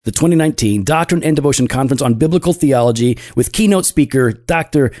the 2019 Doctrine and Devotion Conference on Biblical Theology with keynote speaker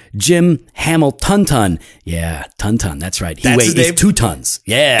Dr. Jim Hamilton. Yeah, Tun. That's right. He weighs 2 tons.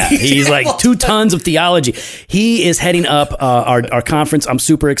 Yeah, he's like 2 tons of theology. He is heading up our conference. I'm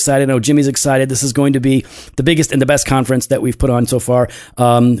super excited. I know Jimmy's excited. This is going to be the biggest and the best conference that we've put on so far.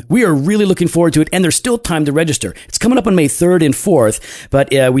 We are really looking forward to it, and there's still time to register. It's coming up on May 3rd and 4th,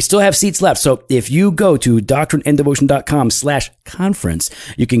 but we still have seats left. So if you go to doctrineanddevotion.com/conference,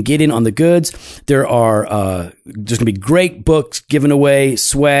 you can get in on the goods. There's going to be great books given away,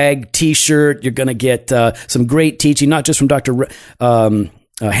 swag, t-shirt. You're going to get some great teaching, not just from Dr.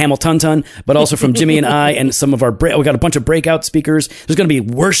 Hamilton, but also from Jimmy and I and some of our, we got a bunch of breakout speakers. There's going to be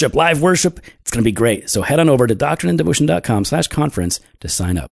worship, live worship. It's going to be great. So head on over to doctrineanddevotion.com/conference to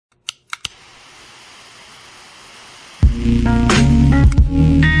sign up.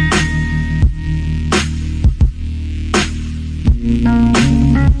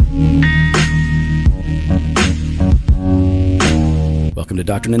 Welcome to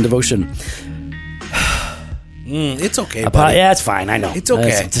Doctrine and Devotion. It's okay, buddy. Yeah, it's fine. I know. It's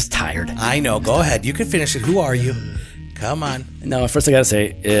okay. I'm just tired. I know. Go ahead. You can finish it. Who are you? Come on. No, first I got to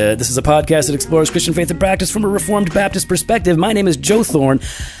say, this is a podcast that explores Christian faith and practice from a Reformed Baptist perspective. My name is Joe Thorne.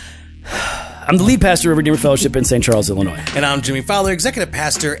 I'm the lead pastor of Redeemer Fellowship in St. Charles, Illinois. And I'm Jimmy Fowler, executive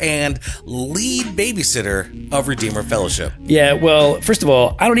pastor and lead babysitter of Redeemer Fellowship. Yeah, well, first of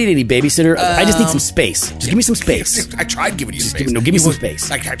all, I don't need any babysitter. I just need some space. Just give me some space. I tried giving you space. Give me some space.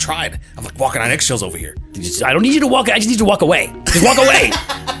 I tried. I'm like walking on eggshells over here. I don't need you to walk. I just need you to walk away. Just walk away.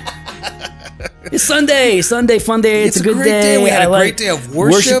 It's Sunday, fun day. It's a good day. We had a great day of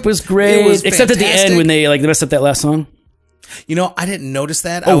worship. Worship was great, except at the end when they messed up that last song. You know, I didn't notice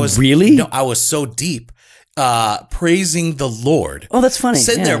that. Oh, really? No, I was so deep. Praising the Lord. Oh, that's funny.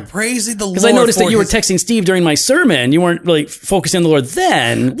 Sitting there praising the Lord. Because I noticed that you were texting Steve during my sermon. You weren't really focusing on the Lord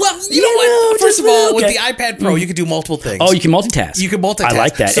then. Well, you know what? First of all, with the iPad Pro, you can do multiple things. Oh, you can multitask. You can multitask. I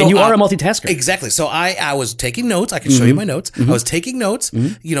like that. So, and you are a multitasker. Exactly. So I was taking notes. I can show you my notes. I was taking notes.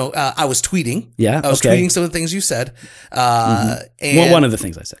 You know, I was tweeting. Yeah. I was tweeting some of the things you said. And one of the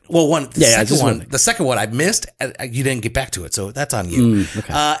things I said. Well, the second one I missed. You didn't get back to it, so that's on you.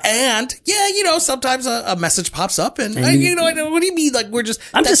 Okay. And yeah, you know, sometimes a message pops up. And you know, what do you mean? Like we're just?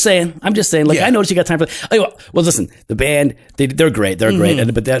 I'm just saying. Like I noticed you got time for. Well, listen, the band they're great. They're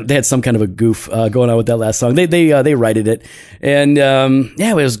great. But they had some kind of a goof going on with that last song. They righted it, and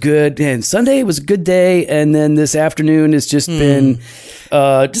it was good. And Sunday was a good day, and then this afternoon has just been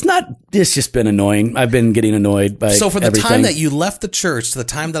it's just been annoying. I've been getting annoyed by. So for the everything. time that you left the church to the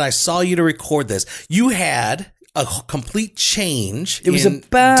time that I saw you to record this, you had a complete change. It was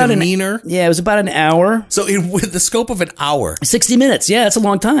about demeanor. It was about an hour. So with the scope of an hour, 60 minutes. Yeah, that's a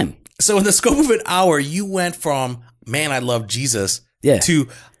long time. So in the scope of an hour, you went from "Man, I love Jesus" to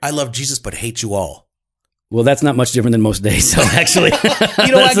 "I love Jesus but hate you all." Well, that's not much different than most days. So actually,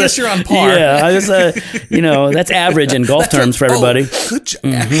 you know, I guess you're on par. Yeah, that's average in golf terms for everybody. Oh, good job.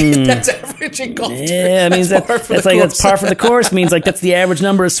 That's average in golf terms. Yeah, I mean that's par for the course. Means like that's the average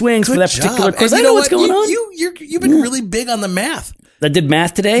number of swings for that particular course. I know what's going on. You've been really big on the math. I did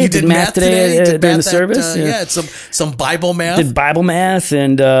math today. You did math today during the service. Some Bible math. Did Bible math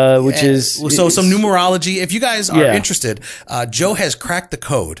and some numerology. If you guys are interested, Joe has cracked the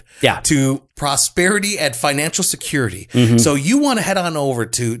code to prosperity and financial security. So you want to head on over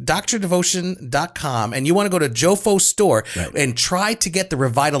to drdevotion.com and you want to go to Jofo's store and try to get the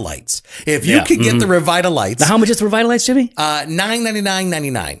Revitalites. If you can get the Revitalites. Now, how much is the Revitalites, Jimmy?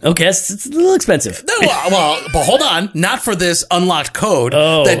 $9.99.99. Okay, it's a little expensive. No, well, but hold on. Not for this unlocked code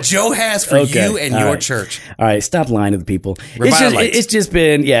that Joe has for you and your church. All right, stop lying to the people. It's just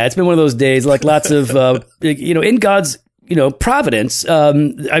been, it's been one of those days, like lots of, in God's, providence.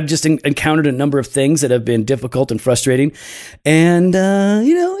 I've just encountered a number of things that have been difficult and frustrating, and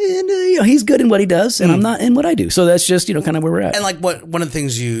he's good in what he does, and I'm not in what I do. So that's just kind of where we're at. And like one of the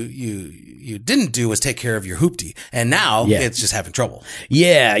things you didn't do was take care of your hoopty, and now it's just having trouble.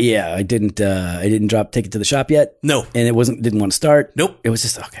 Yeah. I didn't take it to the shop yet. No, and didn't want to start. Nope. It was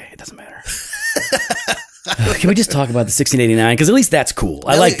just okay. It doesn't matter. Can we just talk about the 1689? Because at least that's cool.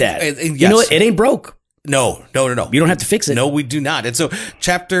 I like that. Yes. You know what? It ain't broke. No. You don't have to fix it. No, we do not. And so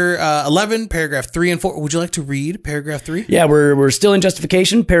chapter 11, paragraph 3 and 4. Would you like to read paragraph 3? Yeah, we're still in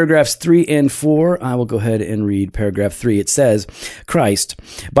justification, paragraphs 3 and 4. I will go ahead and read paragraph 3. It says, Christ,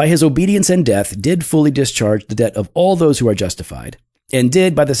 by his obedience and death, did fully discharge the debt of all those who are justified, and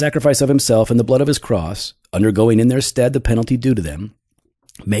did, by the sacrifice of himself and the blood of his cross, undergoing in their stead the penalty due to them,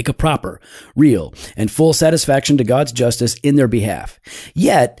 make a proper, real, and full satisfaction to God's justice in their behalf.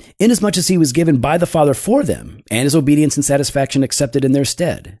 Yet, inasmuch as he was given by the Father for them, and his obedience and satisfaction accepted in their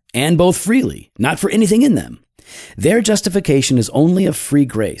stead, and both freely, not for anything in them, their justification is only of free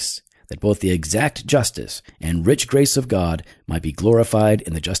grace, that both the exact justice and rich grace of God might be glorified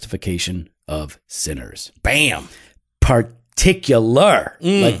in the justification of sinners. Bam! Particular.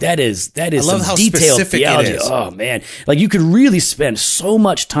 Like that is I love some how detailed specific theology. It is. Oh man. Like you could really spend so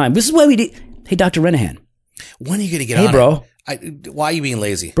much time. This is why we did. Hey, Dr. Renahan. When are you going to get on? Hey, bro. Why are you being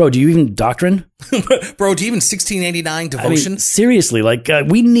lazy? Bro, do you even doctrine? Bro, do you even 1689 devotion? Seriously, like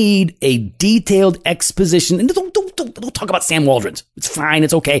we need a detailed exposition. And don't talk about Sam Waldron's. It's fine.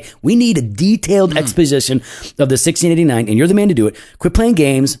 It's okay. We need a detailed exposition of the 1689, and you're the man to do it. Quit playing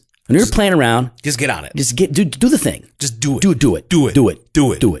games. When you're playing around, just get on it. Just do the thing. Just do it. Do it. Do it.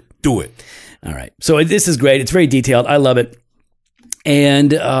 Do it. Do it. All right. So this is great. It's very detailed. I love it.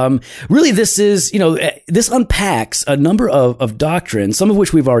 And really, this is, this unpacks a number of doctrines, some of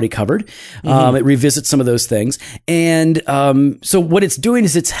which we've already covered. It revisits some of those things. And so what it's doing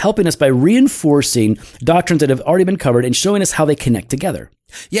is it's helping us by reinforcing doctrines that have already been covered and showing us how they connect together.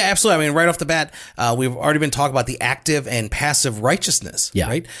 Yeah, absolutely. I mean, right off the bat, we've already been talking about the active and passive righteousness,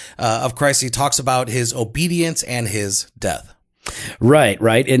 right? Of Christ. He talks about his obedience and his death.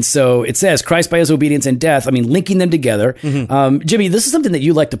 Right. And so it says Christ by his obedience and death, linking them together. Jimmy, this is something that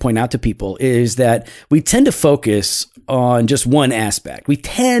you like to point out to people is that we tend to focus on just one aspect. We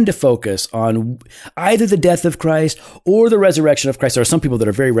tend to focus on either the death of Christ or the resurrection of Christ. There are some people that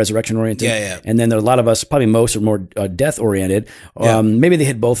are very resurrection oriented. And then there are a lot of us, probably most are more death oriented. Maybe they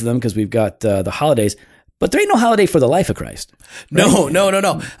hit both of them because we've got the holidays. But there ain't no holiday for the life of Christ. Right?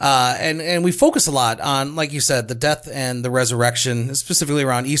 No. And we focus a lot on, like you said, the death and the resurrection, specifically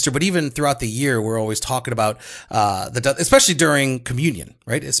around Easter. But even throughout the year, we're always talking about the death, especially during communion,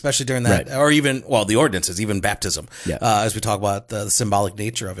 right? Especially during that, or even, the ordinances, even baptism, as we talk about the symbolic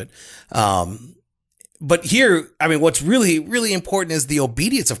nature of it. But here, what's really, really important is the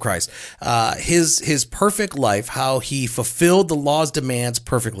obedience of Christ. His perfect life, how he fulfilled the law's demands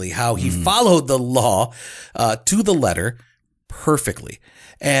perfectly, how he followed the law, to the letter perfectly.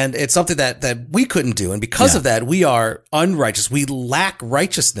 And it's something that we couldn't do. And because of that, we are unrighteous. We lack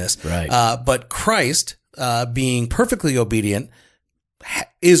righteousness. Right. But Christ, being perfectly obedient,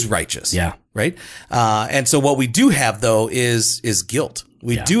 is righteous. Yeah. Right. And so what we do have though is guilt.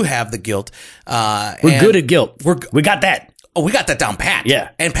 We do have the guilt. We're good at guilt. We got that. Oh, we got that down pat.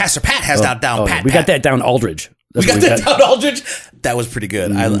 Yeah. And Pastor Pat has that down pat. We got that down Aldridge. We got that down Aldridge. That was pretty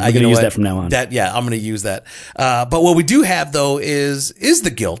good. I'm going to use that from now on. I'm going to use that. But what we do have though is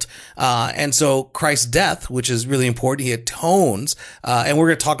the guilt. And so Christ's death, which is really important, he atones. And we're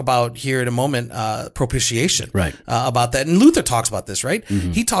going to talk about here in a moment, propitiation. Right. About that. And Luther talks about this, right?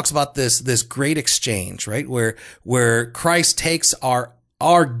 He talks about this great exchange, right? Where Christ takes our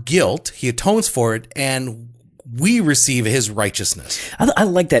guilt, he atones for it, and we receive his righteousness. I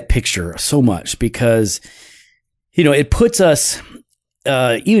like that picture so much because, it puts us,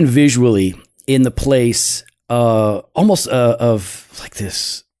 even visually, in the place, almost of like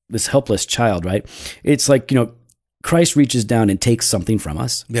this helpless child, right? It's like, Christ reaches down and takes something from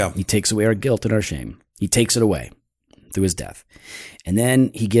us. Yeah. He takes away our guilt and our shame. He takes it away through his death. And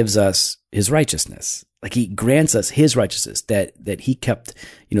then he gives us his righteousness. Like he grants us his righteousness that he kept,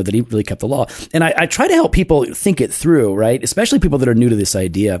 that he really kept the law. And I try to help people think it through, right? Especially people that are new to this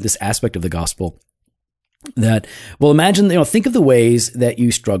idea, this aspect of the gospel that, imagine, think of the ways that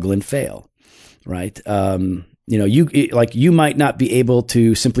you struggle and fail, right? You might not be able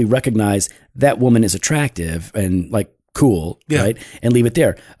to simply recognize that woman is attractive and like cool, right? And leave it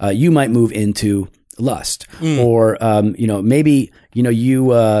there. You might move into lust or, maybe,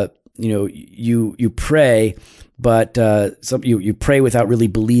 you pray, but you pray without really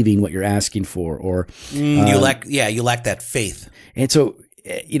believing what you're asking for, or you lack that faith. And so,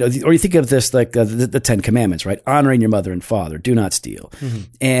 or you think of this like the 10 Commandments, right? Honoring your mother and father, do not steal,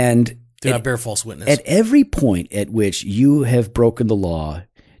 and do not bear false witness. At every point at which you have broken the law,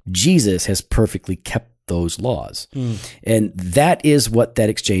 Jesus has perfectly kept those laws. And that is what that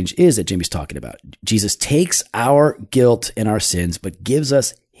exchange is that Jimmy's talking about. Jesus takes our guilt and our sins, but gives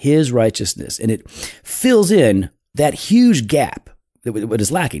us his righteousness, and it fills in that huge gap that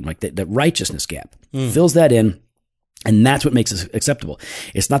is lacking, like that righteousness gap, fills that in, and that's what makes us acceptable.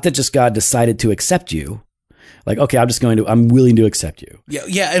 It's not that just God decided to accept you, like, okay, I'm willing to accept you.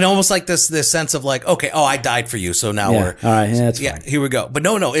 Yeah, and almost like this sense of like, okay, I died for you, so now we're all right. Yeah, that's fine. Here we go. But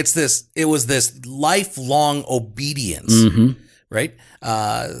no, it was this lifelong obedience, right?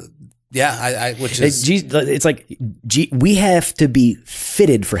 Yeah, which is it's like we have to be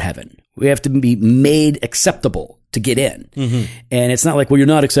fitted for heaven. We have to be made acceptable to get in. Mm-hmm. And it's not like, well, you're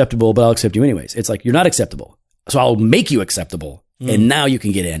not acceptable, but I'll accept you anyways. It's like, you're not acceptable, so I'll make you acceptable, and now you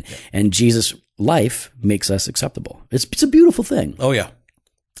can get in. Yeah. And Jesus' life makes us acceptable. It's a beautiful thing. Oh yeah.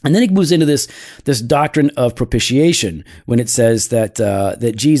 And then he moves into this doctrine of propitiation when it says that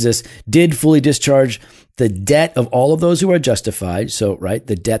that Jesus did fully discharge the debt of all of those who are justified. So, right,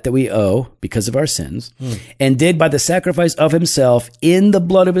 the debt that we owe because of our sins, and did by the sacrifice of himself in the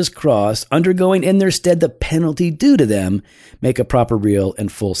blood of his cross, undergoing in their stead the penalty due to them, make a proper, real,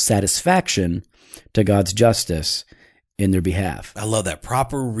 and full satisfaction to God's justice in their behalf. I love that.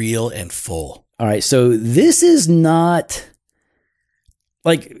 Proper, real, and full. All right. So this is not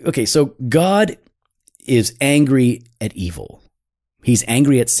like, okay, so God is angry at evil. He's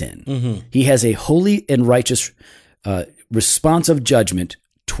angry at sin. Mm-hmm. He has a holy and righteous response of judgment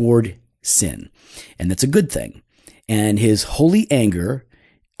toward sin. And that's a good thing. And his holy anger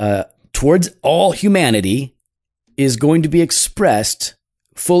towards all humanity is going to be expressed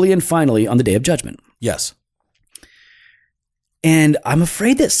fully and finally on the day of judgment. Yes. And I'm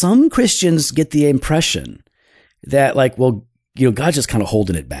afraid that some Christians get the impression that, like, well, you know, God's just kind of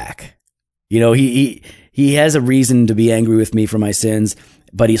holding it back. You know, he has a reason to be angry with me for my sins,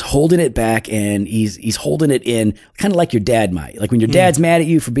 but he's holding it back, and he's holding it in, kind of like your dad might. Like when your dad's mad at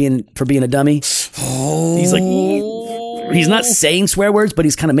you for being a dummy. Oh. He's like, he's not saying swear words, but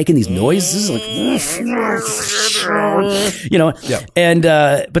he's kind of making these noises, like, you know. Yeah. And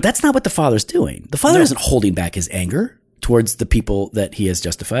but that's not what the Father's doing. The Father isn't holding back his anger towards the people that he has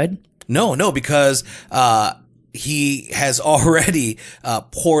justified. No, because he has already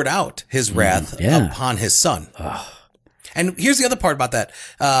poured out his wrath upon his Son. And here's the other part about that.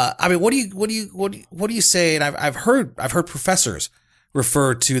 I mean, what do you say? And I've heard professors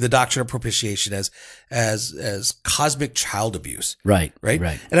refer to the doctrine of propitiation as cosmic child abuse. Right.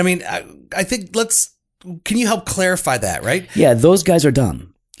 And I mean, I think can you help clarify that? Right? Yeah, those guys are dumb.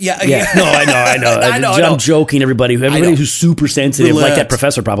 Yeah. No, I know. I'm joking, everybody who's super sensitive, like that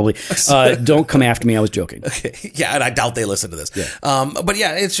professor probably. Don't come after me. I was joking. Okay. Yeah, and I doubt they listen to this. Yeah. But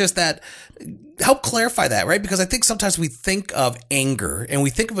yeah, it's just that, help clarify that, right? Because I think sometimes we think of anger and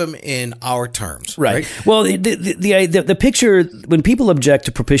we think of them in our terms. Right. Well, the picture, when people object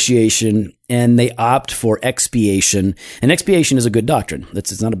to propitiation and they opt for expiation, and expiation is a good doctrine.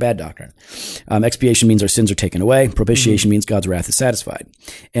 It's not a bad doctrine. Expiation means our sins are taken away. Propitiation means God's wrath is satisfied.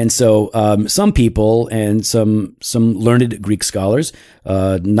 And so some people and some learned Greek scholars,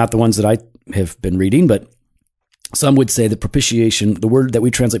 not the ones that I have been reading, but some would say that propitiation, the word that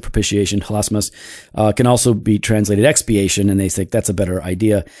we translate propitiation, hilasmos, can also be translated expiation, and they think that's a better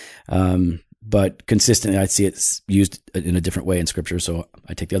idea. But consistently, I see it used in a different way in Scripture, so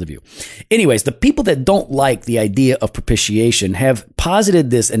I take the other view. Anyways, the people that don't like the idea of propitiation have posited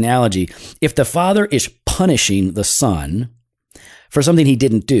this analogy. If the Father is punishing the Son for something he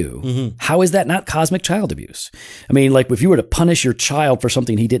didn't do, how is that not cosmic child abuse? I mean, like, if you were to punish your child for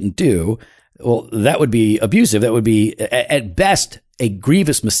something he didn't do, well, that would be abusive. That would be, at best, a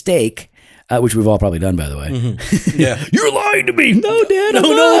grievous mistake, which we've all probably done, by the way. Mm-hmm. Yeah. You're lying to me. No, Dad.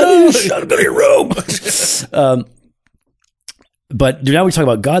 No. Shut up, go to your room. But now we talk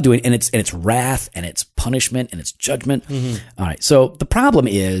about God doing, and it's wrath, and it's punishment, and it's judgment. Mm-hmm. All right. So the problem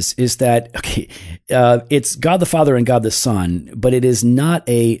is that, okay, it's God the Father and God the Son, but it is not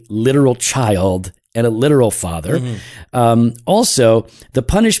a literal child and a literal father. Also, the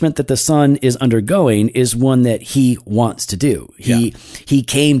punishment that the Son is undergoing is one that he wants to do. He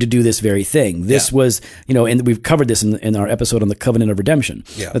came to do this very thing. This was, and we've covered this in our episode on the covenant of redemption,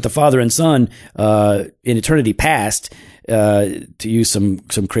 that the Father and Son, in eternity past, to use some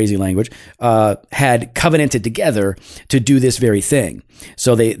crazy language, had covenanted together to do this very thing.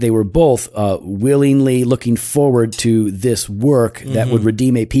 So they were both willingly looking forward to this work that would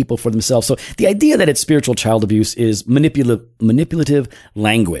redeem a people for themselves. So the idea that it's spiritual child abuse is manipulative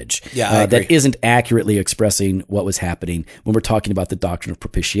language that isn't accurately expressing what was happening when we're talking about the doctrine of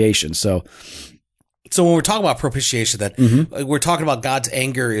propitiation. So when we're talking about propitiation, that we're talking about God's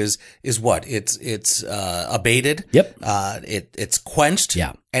anger is what? It's abated. Yep. It's quenched.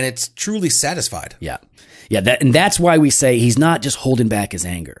 Yeah. And it's truly satisfied. Yeah. Yeah. That's why we say he's not just holding back his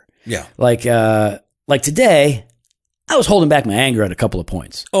anger. Yeah. Like today, I was holding back my anger at a couple of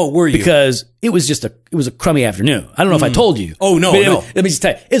points. Oh, were you? Because it was just it was a crummy afternoon. I don't know if I told you. Oh, no, no. Let me just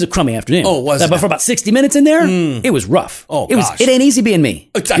tell you, it was a crummy afternoon. Oh, was it? But for about 60 minutes in there, it was rough. Oh, gosh. It ain't easy being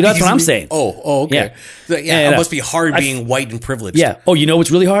me. That's what I'm saying. Oh, okay. Yeah, it must be hard being white and privileged. Yeah. Oh, you know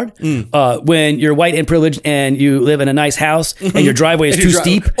what's really hard? When you're white and privileged and you live in a nice house and your driveway is too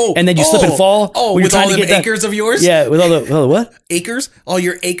steep and then you slip and fall. Oh, with all the acres of yours? Yeah, with all the what? Acres? All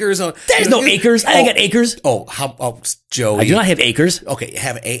your acres? There's no acres. I ain't got acres. Joe. I do not have acres. Okay, you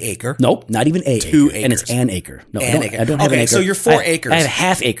have an acre. Nope, not even 2 acres. And it's an acre. No, I don't have an acre. So you're 4 acres. I have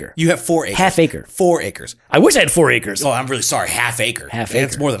half acre. You have 4 acres. Half acre. 4 acres. I wish I had 4 acres. Oh, I'm really sorry. Half acre.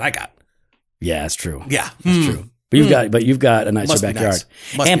 That's more than I got. Yeah, that's true. Yeah. That's true. But you've got a nicer backyard.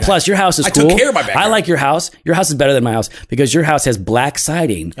 Nice. And plus, your house is cool. I took care of my backyard. I like your house. Your house is better than my house because your house has black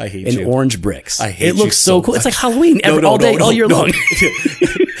siding and orange bricks. I hate you. It looks so cool. Much. It's like Halloween all year long.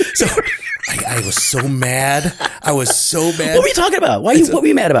 So I was so mad. What were you talking about? What were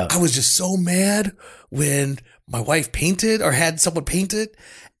you mad about? I was just so mad when my wife painted or had someone paint it.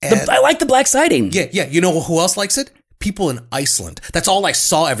 I like the black siding. Yeah. You know who else likes it? People in Iceland. That's all I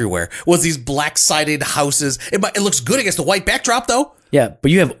saw everywhere was these black-sided houses. It looks good against the white backdrop, though. Yeah,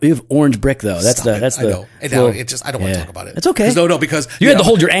 but you have orange brick though. That's I know. I don't want to talk about it. It's okay. No, because you had to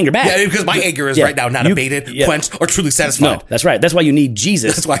hold your anger back. Yeah, because my anger is right now not abated, quenched, or truly satisfied. No, that's right. That's why you need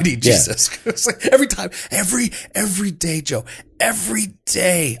Jesus. That's why I need Jesus. It's like every time, every day, Joe. Every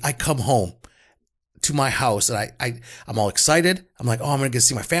day I come home to my house and I'm all excited. I'm like, I'm going to get to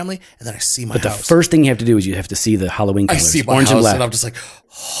see my family. And then I see my house. But the first thing you have to do is you have to see the Halloween colors. I see my orange house and black. and I'm just like,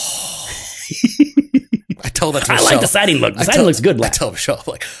 I tell that to Michelle. I like the siding look. The siding looks good black. I tell Michelle, I'm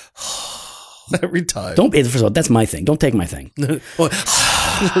like, every time. First of all, that's my thing. Don't take my thing. That's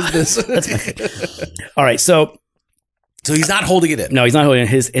my thing. All right. So he's not holding it in. No, he's not holding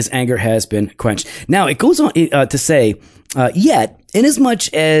it in. His anger has been quenched. Now, it goes on to say, yet,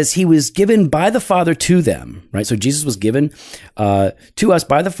 inasmuch as he was given by the Father to them, right? So Jesus was given to us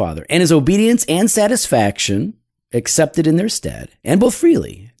by the Father, and his obedience and satisfaction accepted in their stead, and both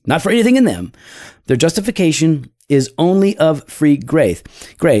freely, not for anything in them. Their justification is only of free grace,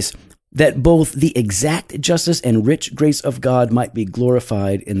 that both the exact justice and rich grace of God might be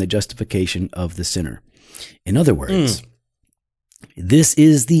glorified in the justification of the sinner. In other words, this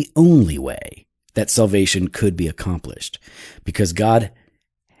is the only way that salvation could be accomplished, because God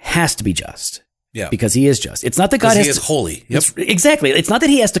has to be just. Yeah. Because he is just. It's not that God he is holy. Yep. Exactly. It's not that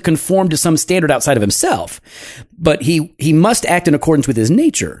he has to conform to some standard outside of himself, but he must act in accordance with his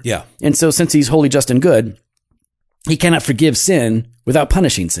nature. Yeah. And so since he's holy, just, and good, he cannot forgive sin without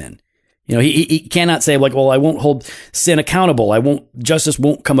punishing sin. You know, he cannot say like, well, I won't hold sin accountable. Justice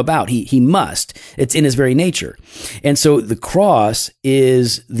won't come about. He must. It's in his very nature. And so the cross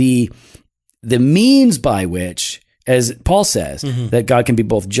is the means by which, as Paul says, that God can be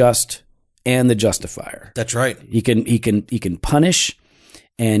both just and the justifier. That's right. He can punish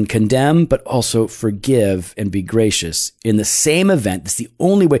and condemn, but also forgive and be gracious in the same event. That's the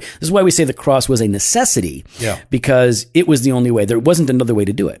only way. This is why we say the cross was a necessity. Yeah. Because it was the only way. There wasn't another way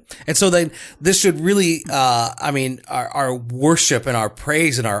to do it. And so then this should really, our worship and our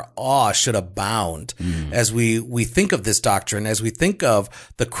praise and our awe should abound as we think of this doctrine, as we think of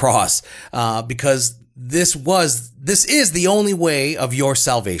the cross, because this is the only way of your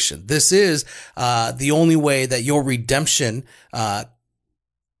salvation. This is the only way that your redemption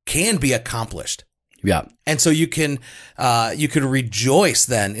can be accomplished. Yeah. And so you can rejoice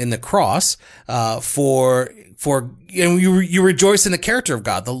then in the cross for you rejoice in the character of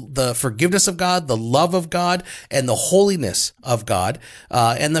God, the forgiveness of God, the love of God, and the holiness of God,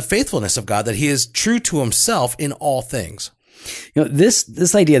 and the faithfulness of God, that he is true to himself in all things. You know,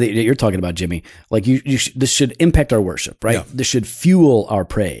 this idea that you're talking about, Jimmy, like this should impact our worship, right? Yeah. This should fuel our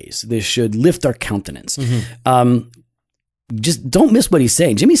praise. This should lift our countenance. Just don't miss what he's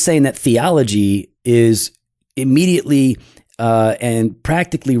saying. Jimmy's saying that theology is immediately and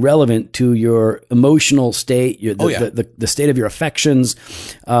practically relevant to your emotional state, the state of your affections.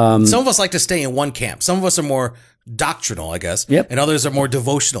 Some of us like to stay in one camp. Some of us are more doctrinal, I guess, and others are more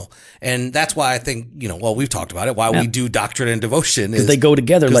devotional. And that's why I think, we've talked about it, why we do doctrine and devotion. Because they go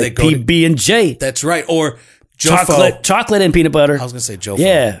together like PB&J. That's right. Or chocolate and peanut butter. I was going to say Jofo.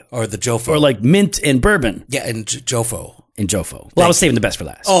 Yeah. Or the Jofo. Or like mint and bourbon. Yeah, and Jofo. Well, I was saving the best for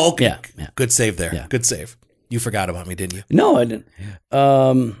last. Oh, okay. Yeah. Good save there. Yeah. Good save. You forgot about me, didn't you? No, I didn't.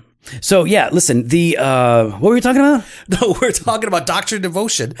 So yeah, listen, what were we talking about? No, we're talking about doctrine and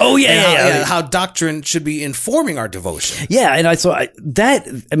devotion. Oh yeah, how doctrine should be informing our devotion. Yeah,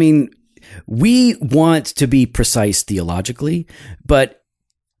 and we want to be precise theologically, but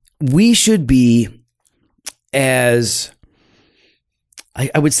we should be as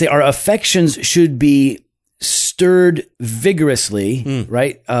I would say our affections should be stirred vigorously,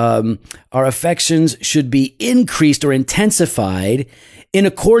 right? Our affections should be increased or intensified in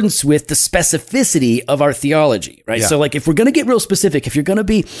accordance with the specificity of our theology, right? Yeah. So like if we're going to get real specific, if you're going to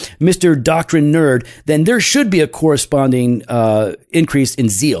be Mr. Doctrine Nerd, then there should be a corresponding increase in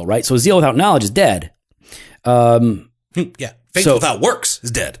zeal, right? So zeal without knowledge is dead. Yeah. Faith without works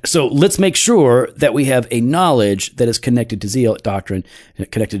is dead. So let's make sure that we have a knowledge that is connected to zeal, doctrine,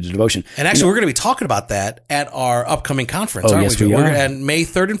 connected to devotion. And actually, we're going to be talking about that at our upcoming conference, aren't we? We're on May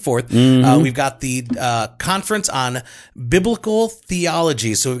 3rd and 4th. We've got the conference on biblical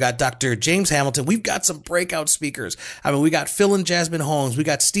theology. So we've got Dr. James Hamilton. We've got some breakout speakers. I mean, we got Phil and Jasmine Holmes. We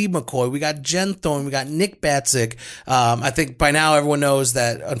got Steve McCoy. We got Jen Thorne. We got Nick Batzik. I think by now everyone knows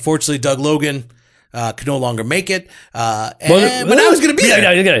that, unfortunately, Doug Logan could no longer make it. But I was going to be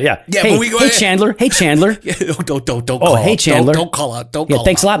there. Yeah. Hey, Chandler. Hey, Chandler. Don't call hey, out. Chandler. Don't call out. Don't call out.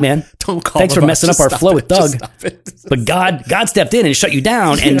 Thanks a lot, man. Don't call Thanks for messing up our flow with Doug. But God stepped in and shut you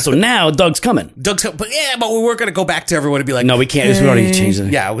down, and so now Doug's coming. But we weren't going to go back to everyone and be like, no, we can't. We already changed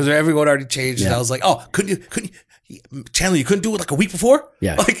it. Yeah, because everyone already changed it. I was like, oh, couldn't you? Chandler, you couldn't do it like a week before?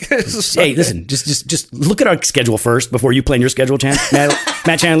 Yeah. Hey, listen, just look at our schedule first before you plan your schedule,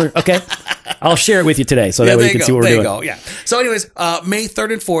 Matt Chandler. Okay. I'll share it with you today so that way you can see what we're doing. There you go. Yeah. So anyways, May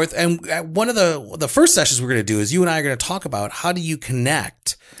 3rd and 4th. And one of the first sessions we're going to do is you and I are going to talk about how do you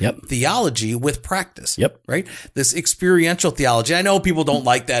connect theology with practice. Yep. Right? This experiential theology. I know people don't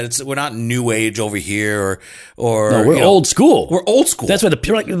like that. We're not new age over here or no, we're old school. We're old school. That's why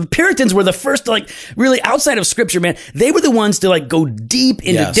the Puritans were the first to really outside of scripture, man. They were the ones to go deep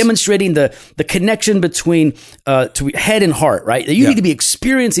into demonstrating the connection between to head and heart, right? You need to be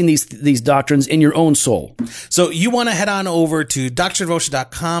experiencing these doctrines in your own soul. So you want to head on over to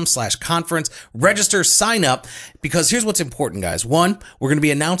doctrinedevotion.com/conference, register, sign up, because here's what's important, guys. One, we're going to be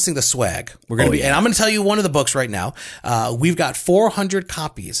announcing the swag. We're going to be, and I'm going to tell you one of the books right now. We've got 400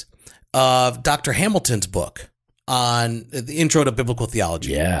 copies of Dr. Hamilton's book on the Intro to Biblical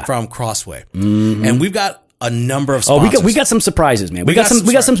Theology from Crossway. Mm-hmm. And we've got a number of sponsors. We got some surprises, man. We got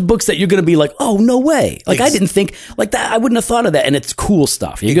some books that you're going to be like, oh, no way. I didn't think like that. I wouldn't have thought of that. And it's cool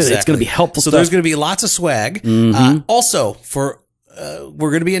stuff. It's going to be helpful stuff. So there's going to be lots of swag. Mm-hmm. Also, we're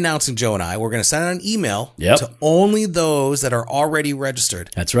going to be announcing, Joe and I, we're going to send out an email to only those that are already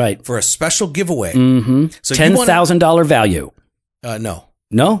registered. That's right. For a special giveaway. Mm-hmm. So $10,000 value. No.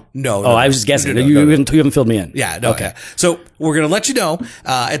 No? No. I was just guessing. You haven't filled me in. Yeah. No, okay. So we're going to let you know.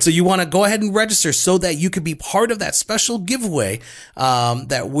 And so you want to go ahead and register so that you could be part of that special giveaway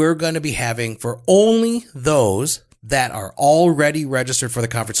that we're going to be having for only those that are already registered for the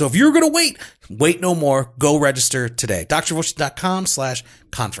conference. So if you're going to wait no more. Go register today.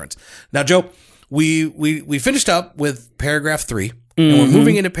 DrDevotion.com/conference. Now, Joe, we finished up with paragraph 3 and we're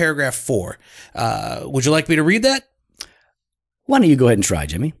moving into paragraph 4. Would you like me to read that? Why don't you go ahead and try,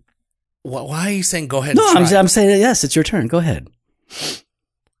 Jimmy? Why are you saying go ahead and try? No, I'm saying yes, it's your turn. Go ahead.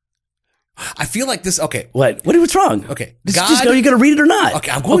 I feel like this. Okay. What's wrong? Okay. Just are you going to read it or not?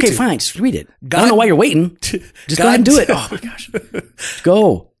 Okay, I'm going to. Okay, fine. Just read it. I don't know why you're waiting. Just go ahead and do it. Oh, my gosh.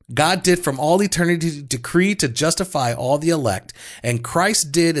 Go. God did from all eternity decree to justify all the elect, and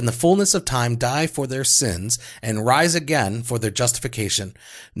Christ did in the fullness of time die for their sins and rise again for their justification.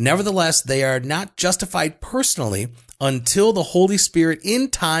 Nevertheless, they are not justified personally until the Holy Spirit in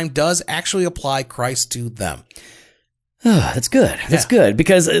time does actually apply Christ to them. Oh, that's good. That's good,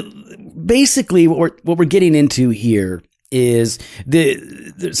 because basically what we're getting into here is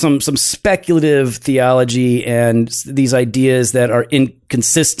some speculative theology and these ideas that are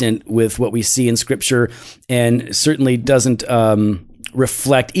inconsistent with what we see in Scripture, and certainly doesn't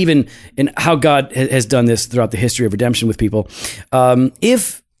reflect even in how God has done this throughout the history of redemption with people.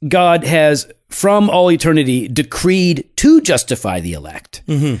 If God has from all eternity decreed to justify the elect,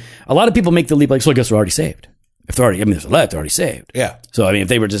 a lot of people make the leap like, so I guess they're already saved. If they're already, there's elect, they're already saved. Yeah. So if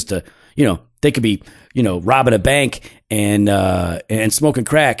they were just they could be, robbing a bank and smoking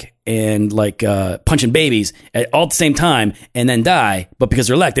crack and punching babies all at the same time and then die, but because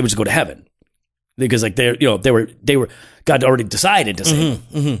they're elect, they would just go to heaven because they were God already decided to save.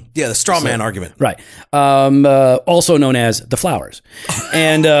 Yeah, the straw man argument, right? Also known as the flowers.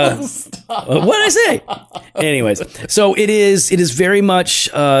 And what did I say? Anyways, so it is very much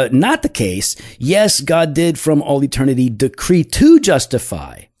not the case. Yes, God did from all eternity decree to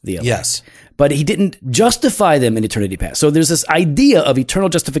justify the elect. Yes. But he didn't justify them in eternity past. So there's this idea of eternal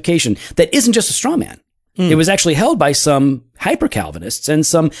justification that isn't just a straw man. It was actually held by some hyper-Calvinists and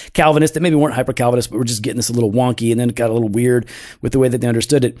some Calvinists that maybe weren't hyper-Calvinists, but were just getting this a little wonky, and then it got a little weird with the way that they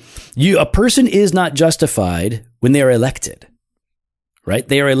understood it. A person is not justified when they are elected, right?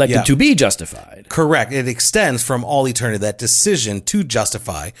 They are elected to be justified. Correct. It extends from all eternity, that decision to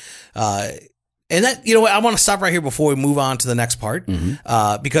justify. And that, I want to stop right here before we move on to the next part,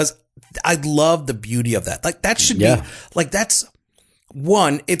 because I love the beauty of that. Like, that should be, like, that's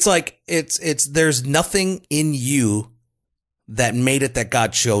one, it's like, there's nothing in you that made it that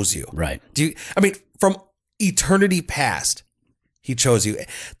God chose you. Right. From eternity past, he chose you.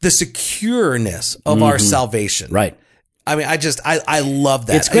 The secureness of our salvation. Right. I love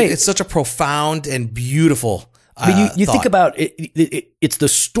that. It's great. It's such a profound and beautiful you think about it, it's the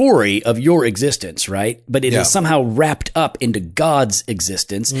story of your existence, right? But it is somehow wrapped up into God's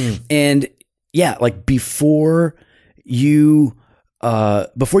existence. And like before you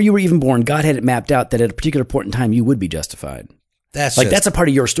were even born, God had it mapped out that at a particular point in time, you would be justified. That's a part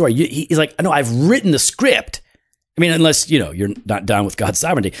of your story. He's like, no, I've written the script. Unless, you're not down with God's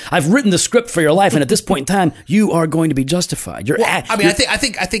sovereignty. I've written the script for your life, and at this point in time, you are going to be justified. I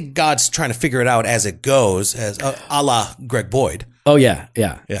think God's trying to figure it out as it goes, as a la Greg Boyd. Oh yeah.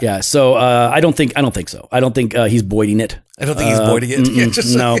 So I don't think so. I don't think he's Boyding it. I don't think he's Boyding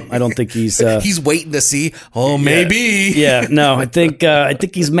it. No, I don't think he's. He's waiting to see. Oh, maybe. Yeah. No, I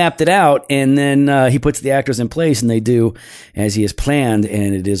think he's mapped it out, and then he puts the actors in place, and they do as he has planned,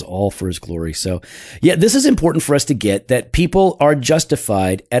 and it is all for his glory. So, this is important for us to get that people are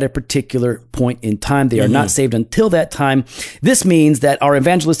justified at a particular point in time. They are not saved until that time. This means that our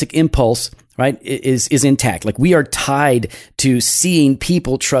evangelistic impulse, right, is intact. Like, we are tied to seeing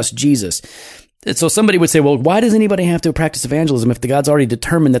people trust Jesus. And so somebody would say, well, why does anybody have to practice evangelism if the God's already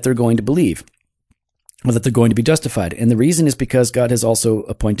determined that they're going to believe or that they're going to be justified? And the reason is because God has also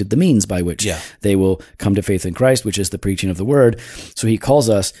appointed the means by which they will come to faith in Christ, which is the preaching of the word. So he calls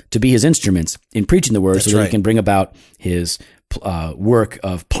us to be his instruments in preaching the word so that he can bring about his work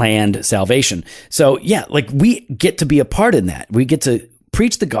of planned salvation. So we get to be a part in that. We get to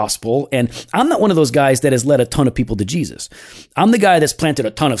preach the gospel. And I'm not one of those guys that has led a ton of people to Jesus. I'm the guy that's planted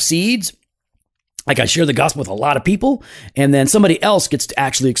a ton of seeds. Like, I share the gospel with a lot of people, and then somebody else gets to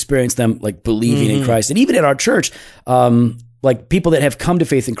actually experience them, like, believing in Christ. And even at our church, like, people that have come to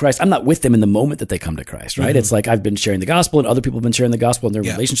faith in Christ, I'm not with them in the moment that they come to Christ, right? It's like I've been sharing the gospel, and other people have been sharing the gospel in their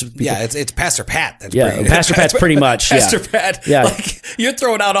relationships with people. Yeah, it's Pastor Pat. Pastor Pat's pretty much. Pastor Pat. Yeah. Like, you're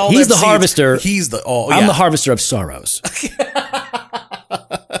throwing out all He's the seeds. harvester. I'm the harvester of sorrows.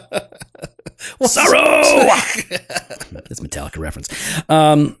 Sorrow! That's Metallica reference.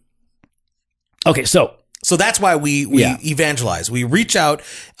 Okay, so that's why we evangelize. We reach out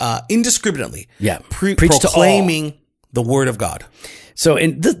indiscriminately. Preach proclaiming the word of God. So,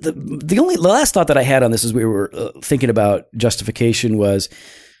 and the last thought that I had on this as we were thinking about justification was,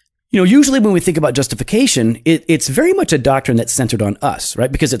 usually when we think about justification, it's very much a doctrine that's centered on us,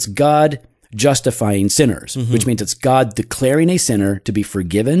 right? Because it's God justifying sinners, which means it's God declaring a sinner to be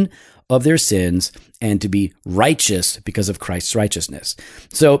forgiven of their sins and to be righteous because of Christ's righteousness.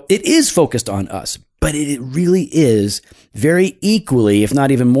 So it is focused on us, but it really is very equally, if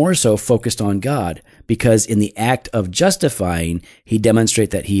not even more so, focused on God, because in the act of justifying, he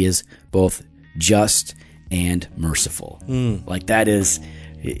demonstrates that he is both just and merciful. Like, that is...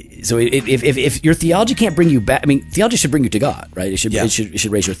 So if your theology can't bring you back, theology should bring you to God, right? It should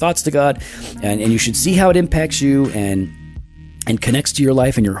raise your thoughts to God, and you should see how it impacts you and connects to your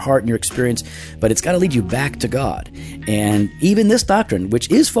life and your heart and your experience, but it's got to lead you back to God. And even this doctrine, which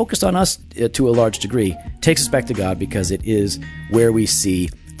is focused on us to a large degree, takes us back to God because it is where we see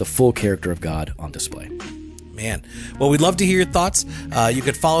the full character of God on display. Man. Well, we'd love to hear your thoughts. You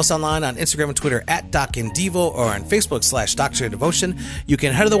could follow us online on Instagram and Twitter at DocInDevo or on Facebook /Doctor Devotion. You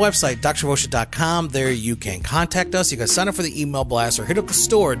can head to the website, drdevotion.com. There you can contact us. You can sign up for the email blast or hit up the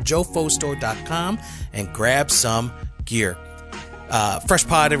store, jofostore.com, and grab some gear. Fresh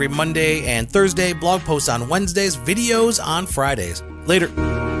pod every Monday and Thursday, blog posts on Wednesdays, videos on Fridays.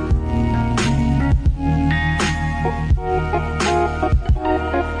 Later.